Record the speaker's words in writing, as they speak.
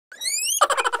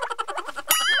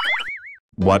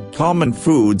What common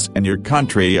foods in your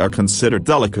country are considered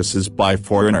delicacies by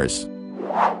foreigners?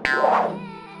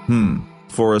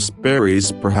 Forest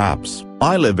berries perhaps.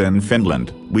 I live in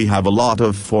Finland. We have a lot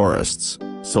of forests,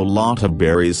 so lot of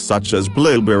berries such as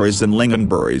blueberries and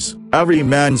lingonberries. Every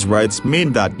man's rights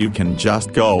mean that you can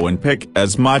just go and pick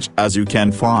as much as you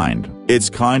can find. It's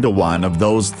kinda one of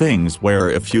those things where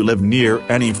if you live near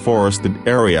any forested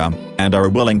area, and are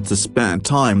willing to spend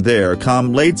time there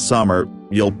come late summer,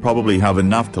 you'll probably have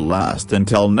enough to last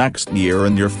until next year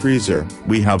in your freezer.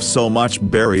 We have so much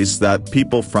berries that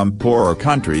people from poorer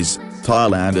countries,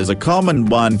 Thailand is a common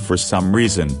one for some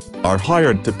reason, are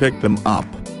hired to pick them up,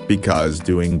 because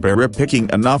doing berry picking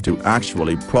enough to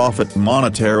actually profit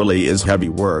monetarily is heavy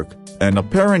work, and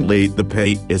apparently the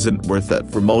pay isn't worth it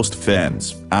for most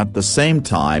Finns. At the same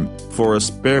time,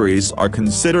 forest berries are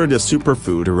considered a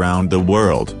superfood around the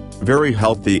world, very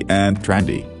healthy and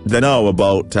trendy. Don't know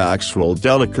about actual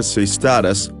delicacy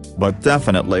status, but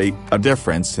definitely a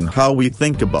difference in how we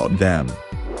think about them.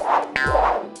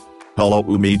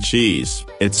 Halloumi cheese.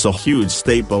 It's a huge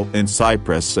staple in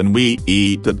Cyprus and we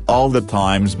eat it all the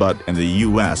times, but in the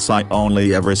US I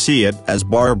only ever see it as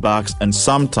barbecues and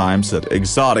sometimes at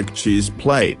exotic cheese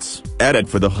plates. Edit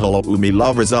for the halloumi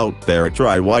lovers out there: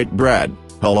 try white bread,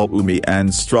 halloumi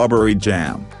and strawberry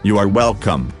jam. You are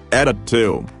welcome. Edit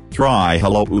 2. Try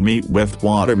halloumi with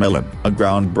watermelon, a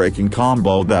groundbreaking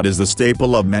combo that is the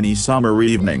staple of many summer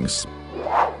evenings.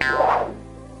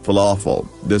 Falafel.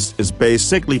 This is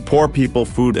basically poor people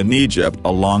food in Egypt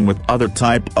along with other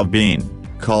type of bean,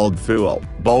 called ful.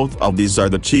 Both of these are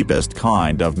the cheapest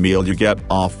kind of meal you get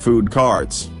off food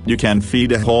carts. You can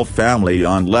feed a whole family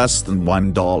on less than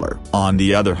 $1. On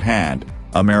the other hand,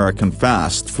 American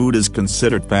fast food is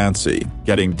considered fancy.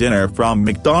 Getting dinner from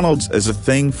McDonald's is a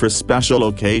thing for special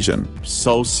occasion,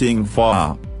 so seeing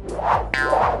pho.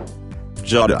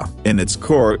 Jada. In its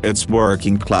core it's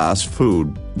working class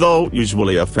food, though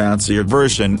usually a fancier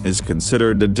version is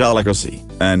considered a delicacy,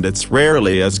 and it's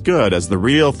rarely as good as the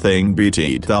real thing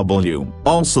BTW.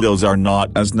 Also those are not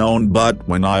as known, but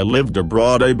when I lived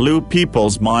abroad I blew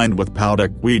people's mind with pão de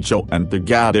queijo and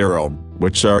brigadeiro,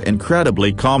 which are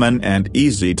incredibly common and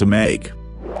easy to make.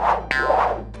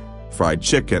 Fried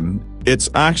chicken. It's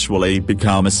actually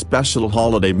become a special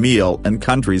holiday meal in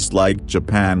countries like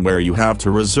Japan where you have to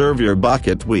reserve your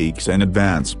bucket weeks in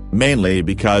advance, mainly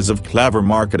because of clever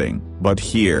marketing. But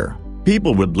here,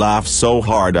 people would laugh so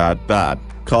hard at that,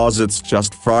 cause it's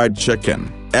just fried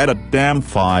chicken. Edit damn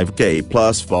 5k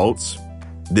plus votes.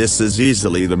 This is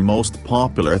easily the most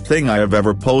popular thing I have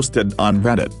ever posted on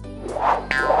Reddit.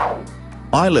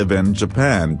 I live in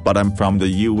Japan but I'm from the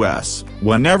US.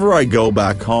 Whenever I go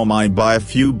back home I buy a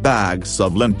few bags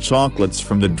of Lindt chocolates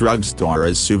from the drugstore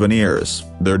as souvenirs.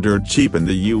 They're dirt cheap in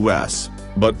the US,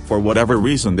 but for whatever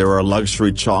reason there are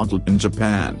luxury chocolate in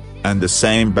Japan, and the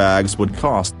same bags would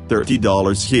cost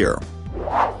 $30 here.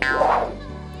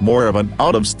 More of an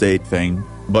out-of-state thing,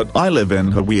 but I live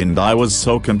in Hawaii and I was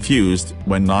so confused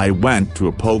when I went to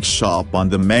a poke shop on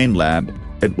the mainland.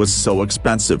 It was so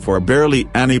expensive for barely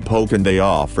any poke and they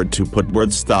offered to put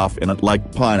weird stuff in it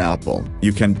like pineapple.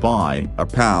 You can buy a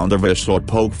pound of fish or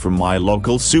poke from my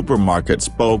local supermarket's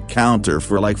poke counter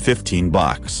for like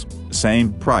 $15.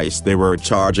 Same price they were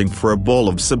charging for a bowl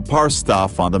of subpar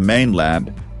stuff on the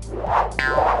mainland.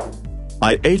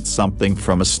 I ate something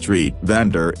from a street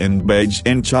vendor in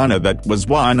Beijing, China that was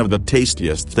one of the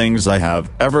tastiest things I have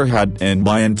ever had in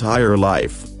my entire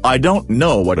life. I don't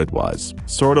know what it was.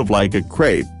 Sort of like a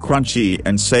crepe, crunchy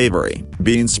and savory.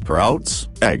 Bean sprouts?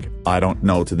 Egg? I don't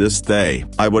know to this day.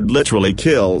 I would literally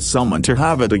kill someone to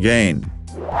have it again.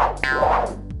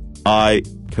 I,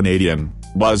 Canadian,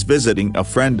 was visiting a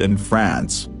friend in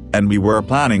France, and we were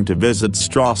planning to visit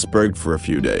Strasbourg for a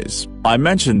few days. I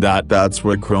mentioned that that's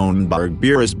where Kronenbourg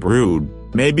beer is brewed.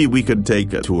 Maybe we could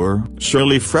take a tour.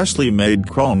 Surely freshly made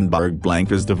Kronenbourg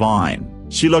blank is divine.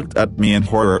 She looked at me in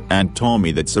horror and told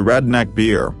me that's a redneck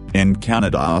beer. In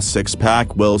Canada a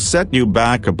 6-pack will set you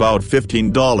back about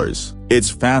 $15. It's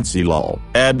fancy lol.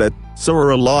 Edit. So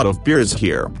are a lot of beers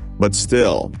here, but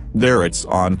still, there it's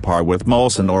on par with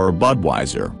Molson or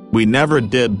Budweiser. We never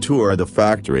did tour the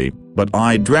factory, but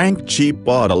I drank cheap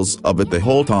bottles of it the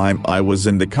whole time I was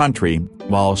in the country,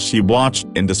 while she watched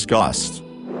in disgust.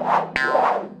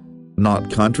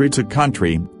 Not country to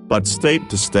country, but state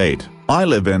to state. I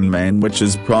live in Maine, which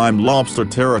is prime lobster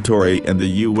territory in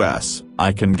the US.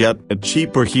 I can get it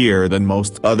cheaper here than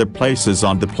most other places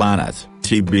on the planet.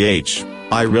 TBH,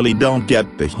 I really don't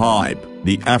get the hype.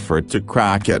 The effort to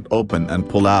crack it open and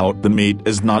pull out the meat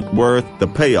is not worth the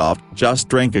payoff. Just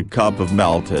drink a cup of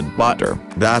melted butter.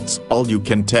 That's all you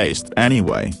can taste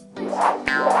anyway.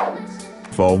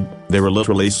 pho, they were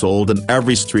literally sold in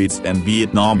every street in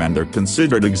Vietnam and are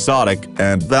considered exotic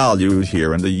and valued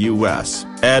here in the US.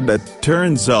 And it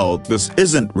turns out this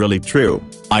isn't really true.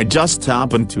 I just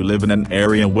happen to live in an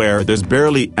area where there's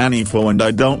barely any pho and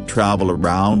I don't travel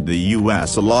around the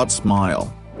US a lot.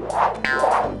 Smile.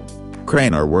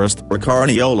 Kranerwurst or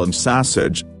Carniolan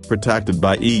sausage, protected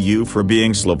by EU for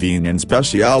being Slovenian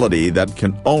speciality that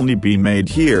can only be made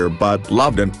here but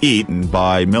loved and eaten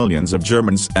by millions of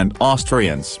Germans and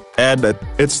Austrians. And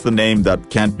it's the name that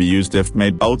can't be used if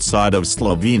made outside of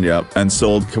Slovenia and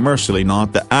sold commercially,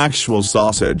 not the actual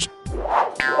sausage.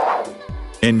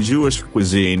 In Jewish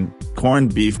cuisine,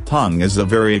 corned beef tongue is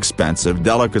a very expensive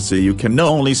delicacy you can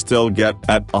only still get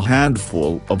at a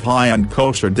handful of high-end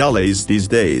kosher delis these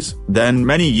days. Then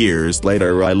many years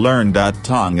later I learned that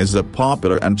tongue is a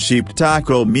popular and cheap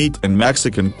taco meat in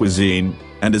Mexican cuisine,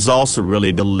 and is also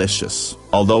really delicious,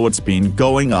 although it's been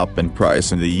going up in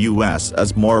price in the US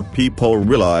as more people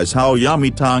realize how yummy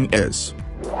tongue is.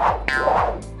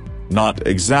 Not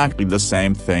exactly the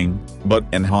same thing, but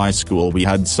in high school we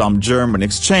had some German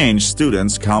exchange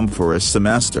students come for a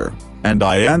semester, and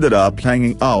I ended up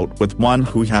hanging out with one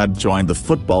who had joined the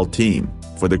football team.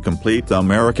 For the complete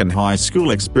American high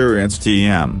school experience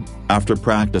TM, after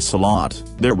practice a lot,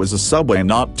 there was a Subway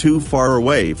not too far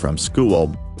away from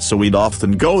school, so we'd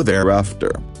often go there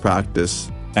after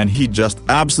practice, and he just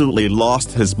absolutely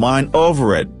lost his mind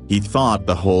over it. He thought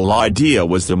the whole idea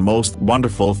was the most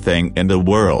wonderful thing in the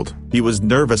world. He was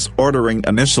nervous ordering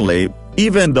initially,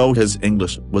 even though his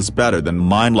English was better than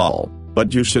mine lol.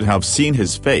 But you should have seen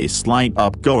his face light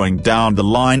up going down the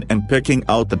line and picking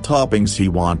out the toppings he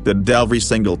wanted every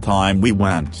single time we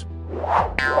went.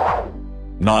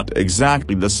 Not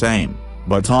exactly the same,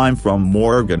 but I'm from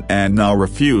Morgan and now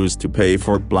refuse to pay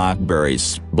for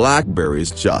blackberries.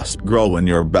 Blackberries just grow in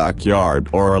your backyard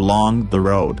or along the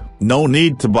road. No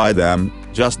need to buy them,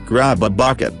 just grab a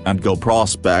bucket and go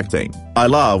prospecting. I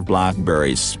love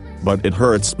blackberries, but it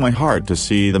hurts my heart to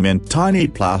see them in tiny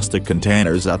plastic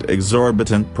containers at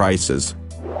exorbitant prices.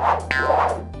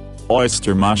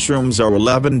 Oyster mushrooms are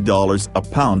 $11 a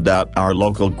pound at our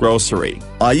local grocery.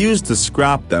 I used to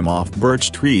scrap them off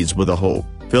birch trees with a hoe,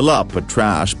 fill up a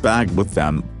trash bag with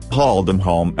them, haul them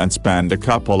home and spend a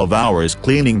couple of hours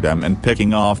cleaning them and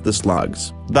picking off the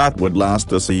slugs. That would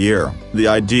last us a year. The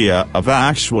idea of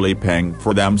actually paying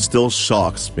for them still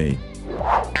shocks me.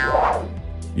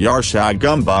 Yarsha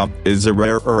gumba is a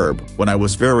rare herb. When I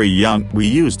was very young we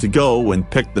used to go and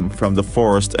pick them from the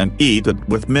forest and eat it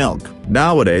with milk.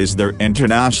 Nowadays their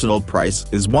international price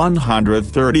is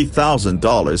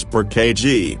 $130,000 per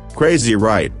kg. Crazy,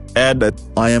 right? Edit.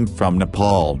 I am from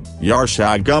Nepal.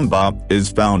 Yarsha gumba is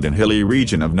found in hilly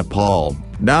region of Nepal.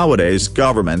 Nowadays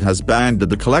government has banned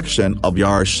the collection of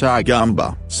Yarsha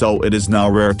gumba, so it is now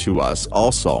rare to us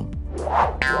also.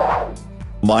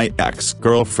 My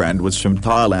ex-girlfriend was from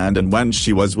Thailand and when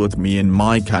she was with me in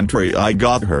my country I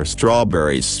got her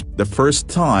strawberries. The first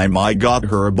time I got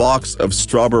her a box of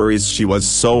strawberries she was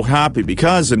so happy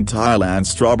because in Thailand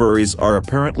strawberries are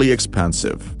apparently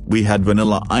expensive. We had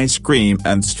vanilla ice cream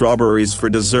and strawberries for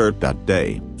dessert that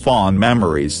day. Fond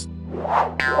memories.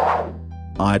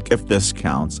 If this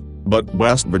counts. But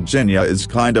West Virginia is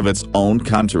kind of its own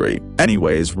country.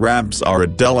 Anyways, ramps are a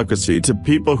delicacy to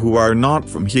people who are not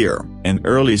from here. In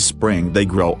early spring they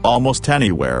grow almost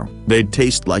anywhere. They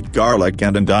taste like garlic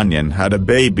and an onion had a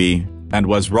baby, and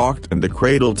was rocked in the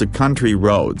cradle to country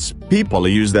roads. People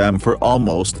use them for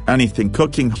almost anything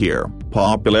cooking here.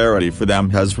 Popularity for them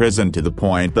has risen to the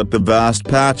point that the vast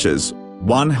patches,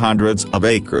 hundreds of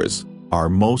acres, are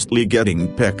mostly getting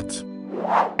picked.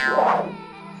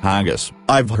 Haggis.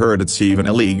 I've heard it's even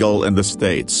illegal in the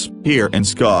States. Here in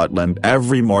Scotland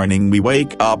every morning we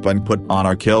wake up and put on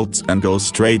our kilts and go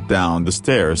straight down the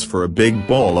stairs for a big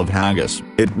bowl of haggis.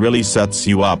 It really sets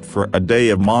you up for a day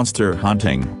of monster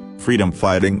hunting, freedom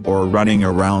fighting or running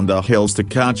around the hills to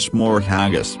catch more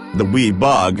haggis. The wee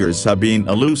buggers have been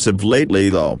elusive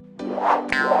lately though.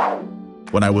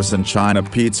 When I was in China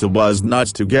pizza was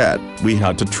nuts to get. We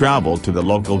had to travel to the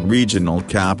local regional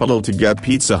capital to get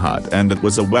Pizza Hut and it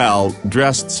was a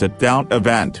well-dressed sit-down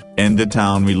event. In the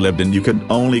town we lived in you could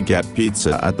only get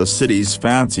pizza at the city's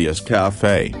fanciest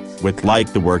cafe, with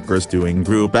like the workers doing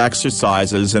group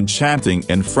exercises and chanting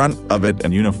in front of it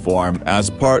in uniform as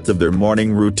part of their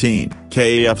morning routine.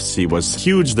 KFC was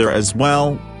huge there as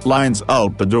well, lines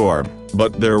out the door.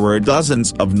 But there were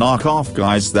dozens of knockoff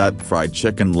guys that fried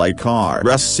chicken like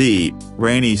RSC,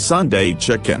 Rainy Sunday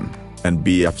Chicken, and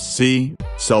BFC,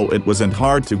 so it wasn't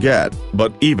hard to get,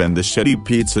 but even the shitty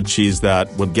pizza cheese that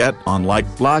would get on like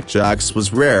blackjacks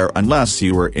was rare unless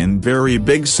you were in very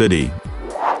big city.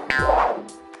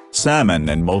 salmon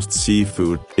and most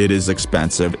seafood. It is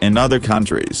expensive in other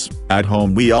countries. At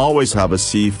home we always have a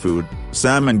seafood,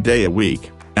 salmon day a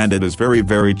week, and it is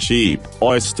very cheap.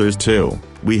 Oysters too,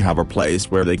 we have a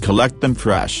place where they collect them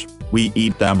fresh. We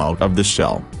eat them out of the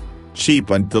shell.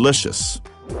 Cheap and delicious.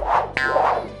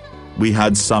 We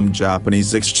had some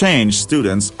Japanese exchange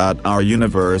students at our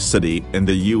university in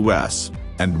the US,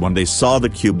 and when they saw the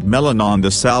cube melon on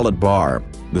the salad bar,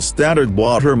 the standard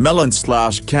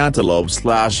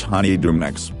watermelon/cantaloupe/honeydew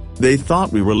mix, they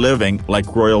thought we were living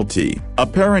like royalty.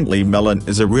 Apparently melon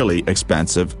is a really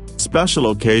expensive, special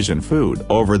occasion food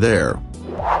over there.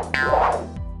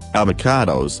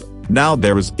 Avocados. Now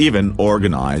there is even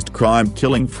organized crime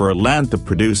killing for land to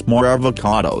produce more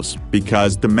avocados.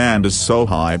 Because demand is so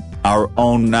high, our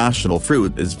own national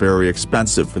fruit is very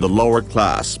expensive for the lower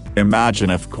class. Imagine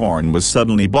if corn was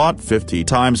suddenly bought 50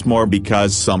 times more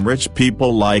because some rich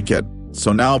people like it.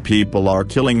 So now people are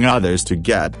killing others to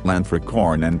get land for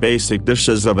corn, and basic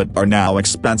dishes of it are now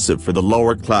expensive for the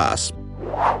lower class.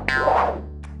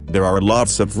 There are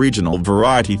lots of regional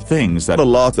variety things that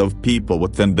a lot of people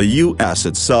within the US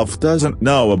itself doesn't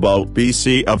know about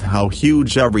BC of how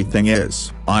huge everything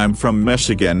is. I'm from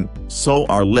Michigan, so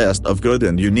our list of good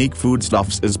and unique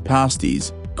foodstuffs is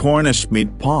pasties, Cornish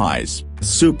meat pies,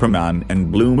 Superman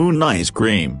and Blue Moon ice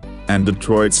cream, and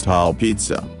Detroit-style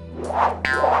pizza.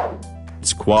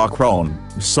 Squacron,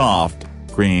 soft,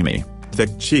 creamy,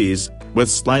 thick cheese, with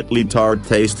slightly tart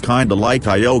taste kinda like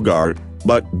a yogurt,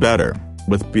 but better.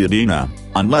 With piadina,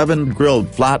 unleavened grilled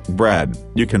flat bread.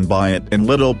 You can buy it in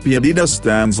little piadina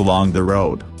stands along the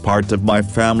road. Part of my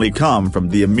family come from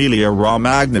the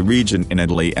Emilia-Romagna region in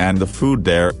Italy, and the food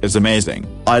there is amazing.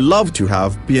 I love to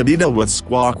have piadina with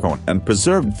squacron and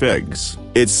preserved figs.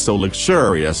 It's so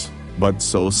luxurious, but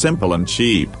so simple and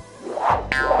cheap.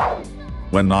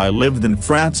 When I lived in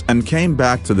France and came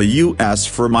back to the US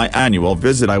for my annual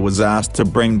visit, I was asked to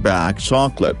bring back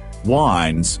chocolate,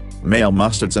 wines, male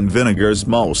mustards and vinegars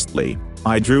mostly.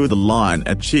 I drew the line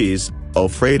at cheese,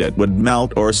 afraid it would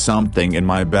melt or something in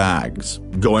my bags.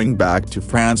 Going back to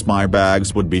France, my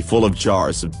bags would be full of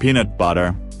jars of peanut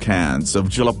butter, cans of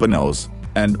jalapenos,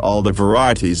 and all the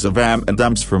varieties of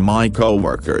M&Ms for my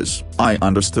co-workers. I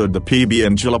understood the PB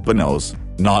and jalapenos,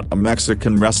 not a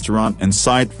Mexican restaurant in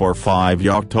sight for 5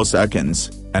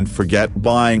 octoseconds, and forget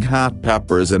buying hot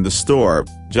peppers in the store,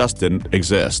 just didn't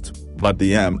exist. But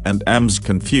the M&Ms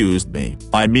confused me.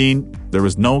 I mean, there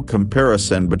is no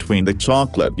comparison between the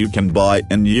chocolate you can buy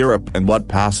in Europe and what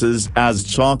passes as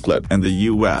chocolate in the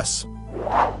US.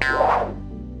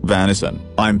 Venison.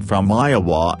 I'm from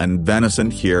Iowa, and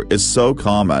venison here is so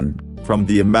common, from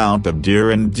the amount of deer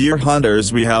and deer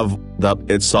hunters we have, that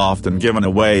it's often given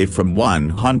away from one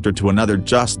hunter to another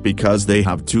just because they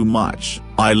have too much.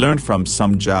 I learned from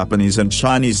some Japanese and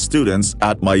Chinese students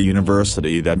at my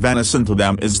university that venison to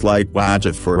them is like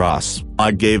wagyu for us.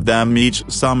 I gave them each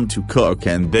some to cook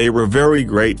and they were very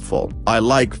grateful. I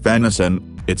like venison.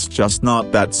 It's just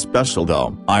not that special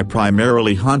though. I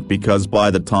primarily hunt because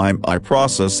by the time I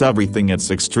process everything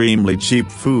it's extremely cheap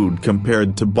food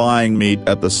compared to buying meat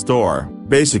at the store.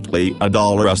 Basically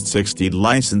 $1.60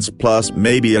 license plus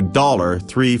maybe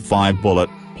 $1.35 bullet,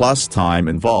 plus time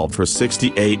involved for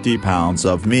 60-80 pounds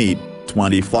of meat,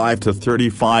 25 to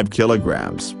 35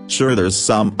 kilograms. Sure, there's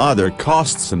some other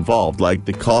costs involved like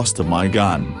the cost of my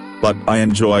gun. But I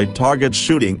enjoy target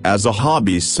shooting as a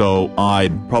hobby, so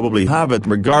I'd probably have it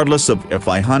regardless of if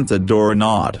I hunted or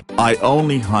not. I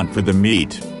only hunt for the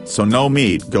meat, so no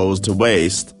meat goes to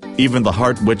waste, even the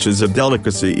heart, which is a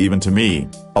delicacy even to me.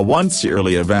 A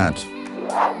once-yearly event.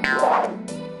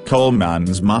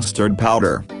 Coleman's mustard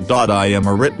powder. I am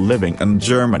living in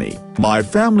Germany. My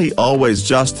family always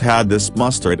just had this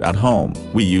mustard at home.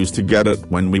 We used to get it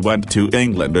when we went to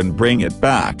England and bring it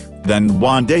back. Then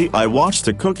one day I watched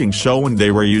a cooking show and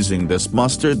they were using this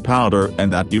mustard powder,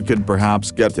 and that you could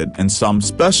perhaps get it in some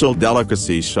special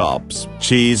delicacy shops.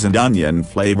 Cheese and onion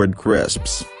flavored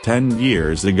crisps. 10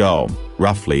 years ago,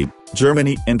 roughly,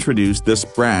 Germany introduced this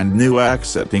brand new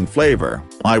exciting flavor.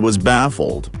 I was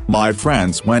baffled. My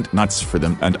friends went nuts for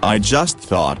them and I just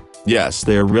thought, yes,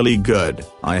 they're really good.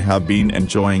 I have been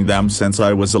enjoying them since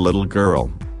I was a little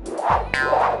girl.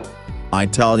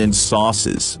 Italian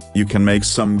sauces. You can make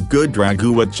some good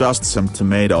ragu with just some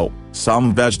tomato,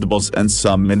 some vegetables and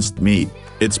some minced meat.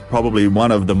 It's probably one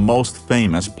of the most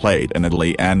famous plate in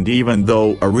Italy, and even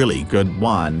though a really good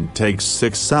one takes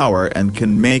 6 hours and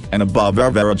can make an above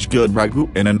average good ragu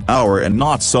in an hour and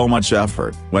not so much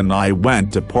effort. When I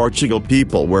went to Portugal,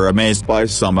 people were amazed by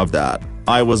some of that.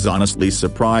 I was honestly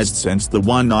surprised since the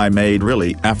one I made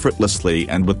really effortlessly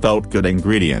and without good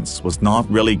ingredients was not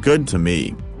really good to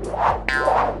me.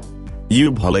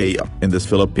 Ube Halaya. In the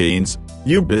Philippines,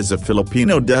 Ube is a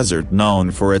Filipino desert known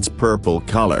for its purple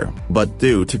color, but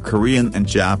due to Korean and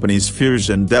Japanese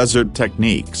fusion desert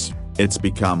techniques, it's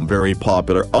become very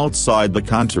popular outside the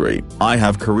country. I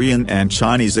have Korean and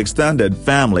Chinese extended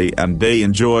family and they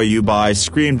enjoy Ube ice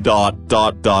cream.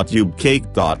 Ube cake.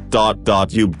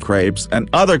 Ube crepes and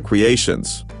other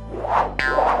creations.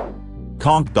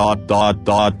 Conch.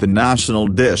 The national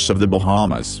dish of the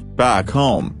Bahamas. Back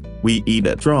home, we eat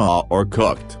it raw or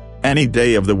cooked, any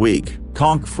day of the week.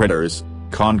 Conch fritters,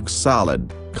 conch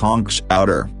salad, conch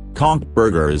chowder, conch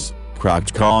burgers,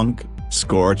 cracked conch,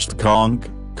 scorched conch,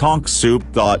 conch soup.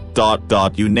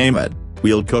 You name it,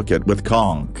 we'll cook it with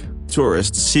conch.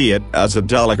 Tourists see it as a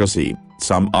delicacy,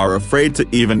 some are afraid to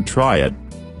even try it.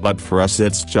 But for us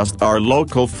it's just our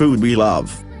local food we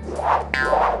love.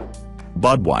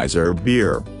 Budweiser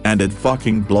beer, and it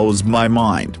fucking blows my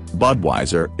mind.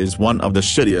 Budweiser is one of the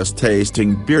shittiest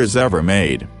tasting beers ever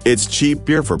made. It's cheap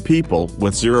beer for people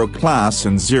with zero class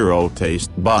and zero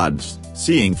taste buds.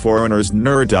 Seeing foreigners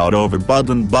nerd out over Bud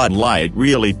and Bud Light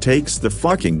really takes the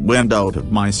fucking wind out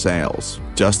of my sails.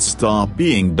 Just stop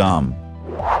being dumb.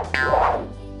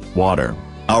 Water.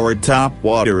 Our tap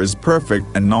water is perfect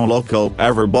and no local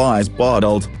ever buys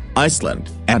bottled. Iceland.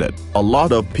 Edit. A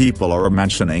lot of people are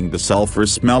mentioning the sulfur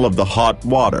smell of the hot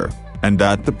water, and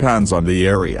that depends on the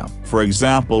area. For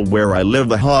example, where I live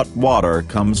the hot water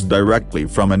comes directly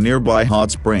from a nearby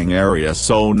hot spring area,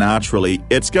 so naturally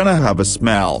it's gonna have a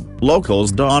smell.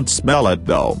 Locals don't smell it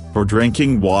though. For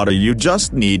drinking water you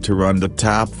just need to run the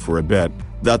tap for a bit.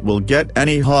 That will get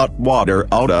any hot water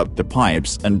out of the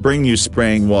pipes and bring you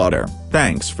spring water.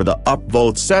 Thanks for the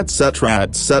upvotes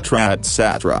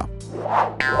etc.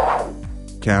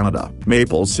 Canada.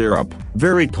 Maple syrup.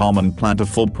 Very common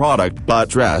plentiful product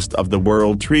but rest of the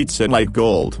world treats it like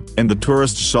gold. In the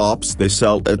tourist shops they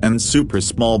sell it in super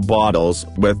small bottles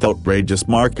with outrageous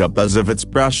markup as if it's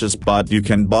precious, but you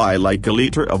can buy like a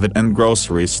liter of it in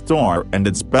grocery store and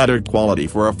it's better quality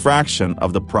for a fraction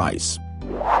of the price.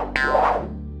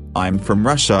 I'm from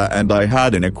Russia and I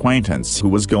had an acquaintance who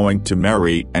was going to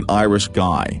marry an Irish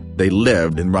guy. They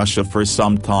lived in Russia for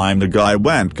some time. The guy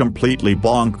went completely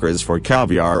bonkers for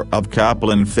caviar of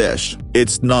Kaplan fish.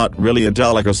 It's not really a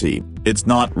delicacy, it's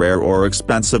not rare or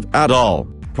expensive at all,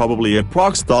 probably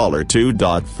approx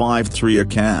 $2.53 a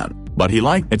can. But he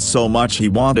liked it so much he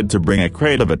wanted to bring a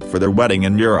crate of it for their wedding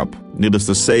in Europe. Needless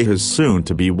to say his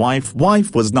soon-to-be wife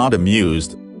was not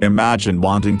amused. Imagine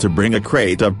wanting to bring a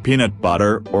crate of peanut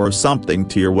butter or something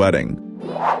to your wedding.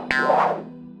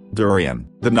 Durian.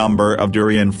 The number of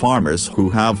durian farmers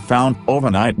who have found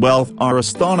overnight wealth are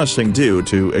astonishing due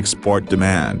to export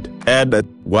demand. Edit.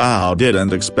 Wow,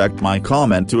 didn't expect my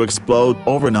comment to explode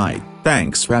overnight.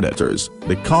 Thanks Redditors.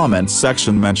 The comments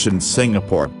section mentioned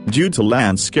Singapore. Due to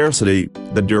land scarcity,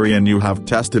 the durian you have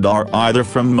tested are either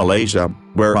from Malaysia,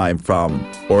 where I'm from,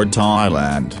 or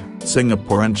Thailand.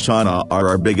 Singapore and China are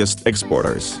our biggest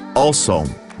exporters. Also,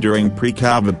 during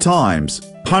pre-COVID times,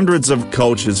 hundreds of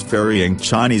coaches ferrying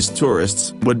Chinese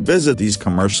tourists would visit these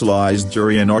commercialized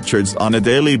durian orchards on a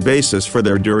daily basis for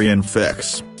their durian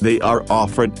fix. They are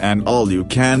offered an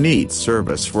all-you-can-eat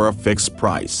service for a fixed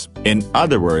price. In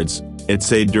other words,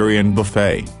 it's a durian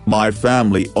buffet. My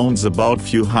family owns about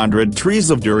few hundred trees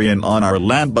of durian on our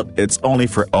land, but it's only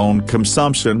for own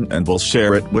consumption and we'll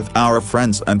share it with our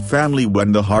friends and family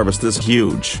when the harvest is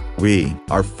huge. We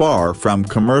are far from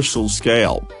commercial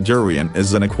scale. Durian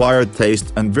is an acquired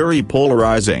taste and very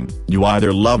polarizing. You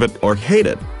either love it or hate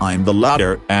it. I'm the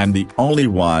latter and the only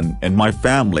one in my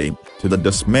family, to the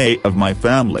dismay of my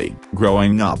family.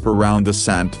 Growing up around the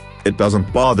scent, it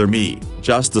doesn't bother me,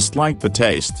 just dislike the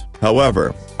taste.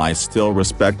 However, I still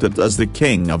respect it as the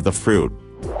king of the fruit.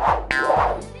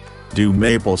 Do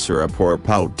maple syrup or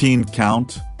poutine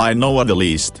count? I know at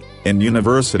least. In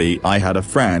university I had a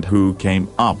friend who came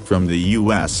up from the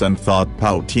US and thought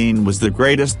poutine was the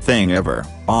greatest thing ever.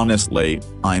 Honestly,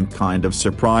 I'm kind of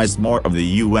surprised more of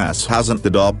the US hasn't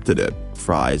adopted it.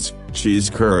 Fries, cheese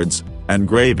curds, and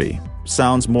gravy.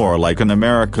 Sounds more like an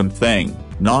American thing.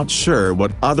 Not sure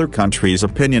what other countries'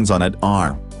 opinions on it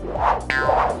are.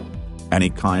 Any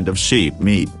kind of sheep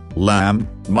meat, lamb,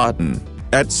 mutton,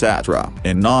 etc.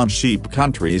 In non-sheep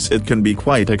countries it can be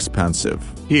quite expensive.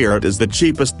 Here it is the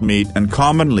cheapest meat and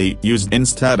commonly used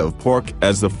instead of pork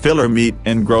as the filler meat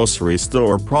in grocery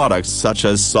store products such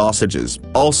as sausages.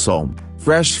 Also,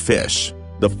 fresh fish.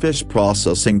 The fish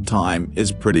processing time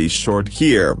is pretty short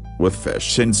here, with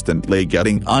fish instantly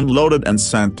getting unloaded and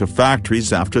sent to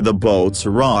factories after the boats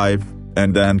arrive,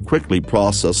 and then quickly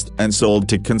processed and sold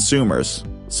to consumers,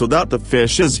 so that the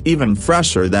fish is even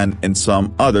fresher than in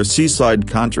some other seaside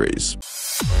countries.